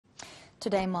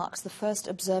Today marks the first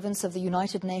observance of the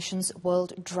United Nations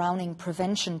World Drowning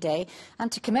Prevention Day,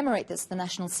 and to commemorate this, the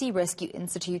National Sea Rescue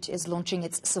Institute is launching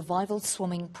its survival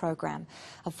swimming program,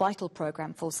 a vital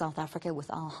program for South Africa with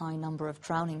our high number of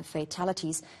drowning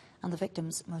fatalities and the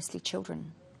victims mostly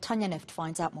children. Tanya Nefdt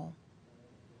finds out more.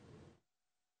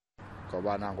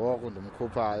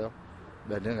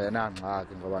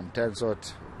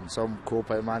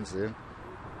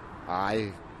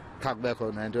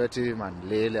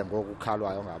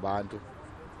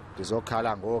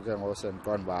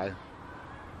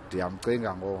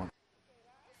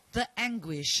 The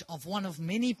anguish of one of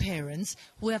many parents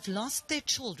who have lost their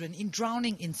children in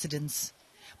drowning incidents.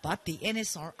 But the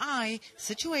NSRI,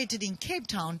 situated in Cape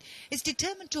Town, is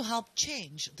determined to help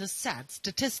change the sad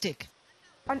statistic.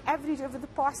 On average, over the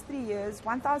past 3 years,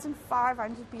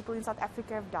 1,500 people in South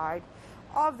Africa have died.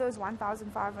 Of those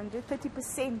 1,500,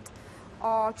 30%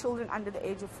 are children under the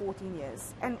age of 14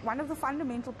 years. And one of the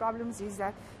fundamental problems is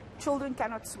that children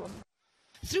cannot swim.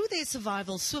 Through their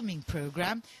survival swimming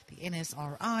program, the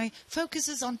NSRI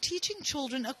focuses on teaching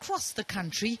children across the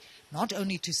country not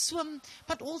only to swim,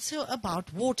 but also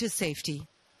about water safety.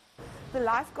 The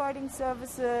lifeguarding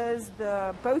services,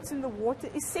 the boats in the water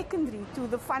is secondary to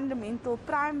the fundamental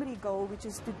primary goal, which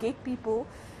is to get people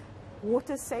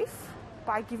water safe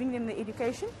by giving them the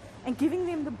education and giving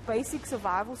them the basic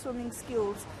survival swimming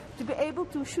skills to be able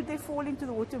to, should they fall into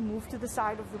the water, move to the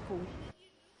side of the pool.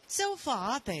 So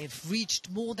far, they've reached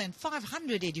more than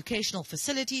 500 educational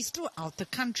facilities throughout the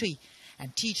country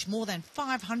and teach more than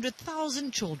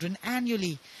 500,000 children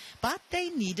annually. But they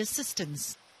need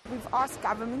assistance. We've asked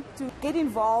government to get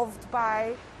involved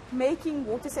by making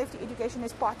water safety education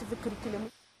as part of the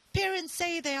curriculum. Parents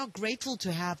say they are grateful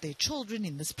to have their children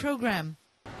in this program.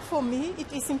 For me,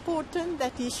 it is important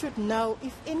that he should know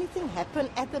if anything happened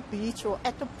at the beach or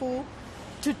at the pool,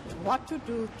 what to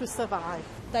do to survive.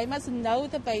 They must know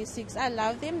the basics. I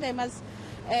love them. They must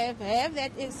have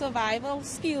that survival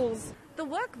skills. The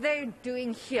work they're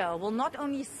doing here will not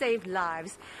only save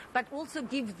lives, but also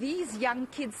give these young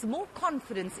kids more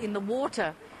confidence in the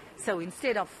water. So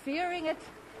instead of fearing it,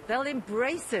 they'll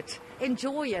embrace it,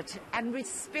 enjoy it, and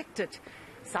respect it.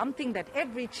 Something that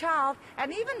every child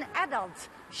and even adults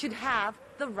should have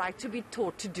the right to be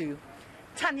taught to do.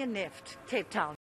 Tanya Nefdt, Cape Town.